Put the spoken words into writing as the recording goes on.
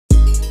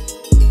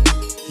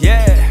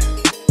Yeah.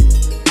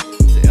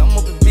 Say I'm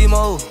up in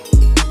B-mode.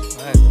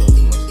 I ain't close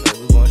too much, like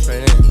we going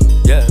straight in.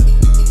 Yeah.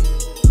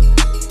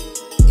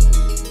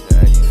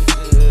 Yeah, you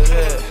feel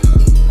that?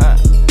 Huh.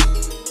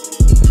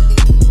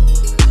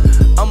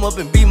 I'm up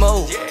in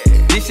B-mode.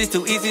 This shit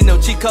too easy, no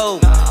cheat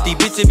code. These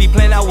bitches be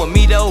playing out with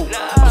me though.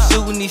 I'm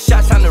shooting these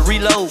shots, time to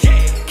reload.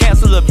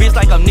 Cancel a bitch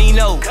like I'm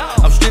Nino.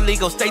 I'm strictly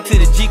gon' stay to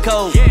the G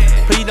code.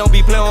 Please don't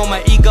be playing on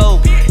my ego.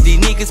 These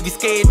niggas be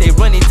scared, they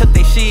run and tuck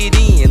their shit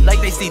in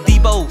like they see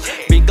Debo.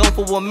 Been gone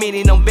for 1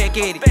 minute, I'm back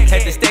at it.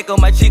 Had to stack on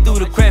my cheek through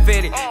the craft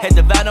at it. Had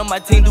to ride on my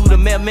team through the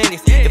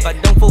mathematics. If I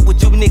don't fuck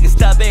with you, niggas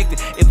stop acting.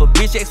 If a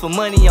bitch asks for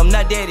money, I'm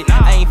not daddy.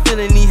 I ain't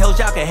feeling these hoes,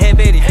 y'all can have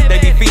at it. They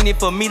be feeding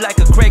for me like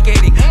a crack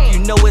addict. You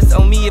know it's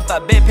on me if I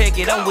backpack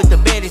it. I'm with the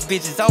baddest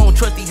bitches, I don't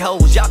trust these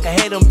hoes. Y'all can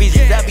have them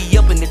bitches. I be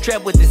up in the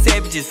trap with the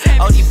savages.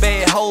 All these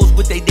bad hoes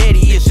with they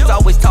daddy issues.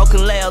 Always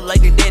talking loud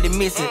like their daddy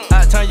missing.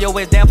 I turn your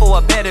ass down for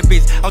a better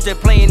bitch. I'm just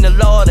playing the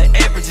law of the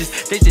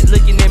averages. They just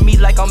looking at me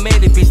like I'm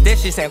mad at bitch. That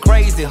shit sound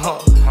crazy, huh?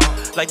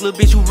 Like little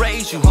bitch who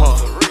raised you, huh?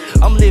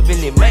 I'm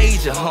living it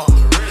major, huh?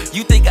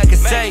 You think I can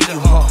save you,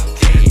 huh?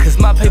 Cause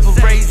my paper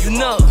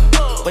raising up,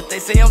 but they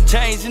say I'm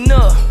changing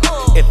up.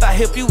 If I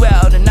help you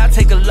out and I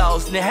take a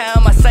loss, then how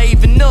am I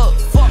saving up?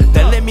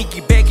 Now let me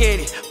get back at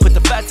it. Put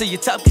the fire to your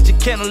top, get your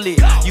candle lit.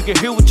 You can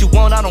hear what you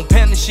want, I don't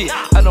panic shit.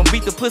 I don't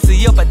beat the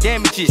pussy up, I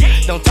damage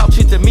it. Don't talk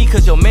shit to me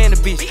cause your man a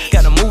bitch.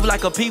 Gotta move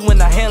like a P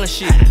when I handle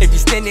shit. If you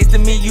stand next to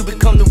me, you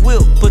become the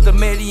whip. Put the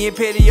Maddie and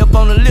Petty up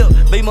on the lip.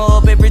 Beam her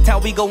up every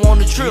time we go on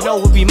the trip. You know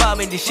we be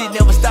mobbing, this shit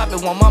never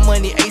stopping. Want my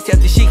money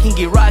ASAP, this shit can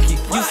get rocky.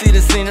 You see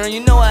the center,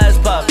 you know how it's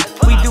poppin'.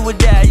 We do or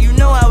die, you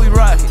know how we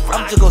rockin'.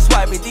 I'm just gon'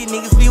 swipe it, these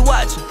niggas be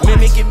watching.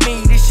 Mimicking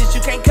me, this shit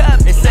you can't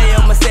copy. They say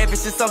I'm a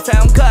savage, and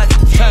sometimes I'm cocky.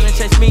 Tryna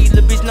chase me,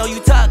 little bitch know you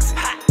toxic.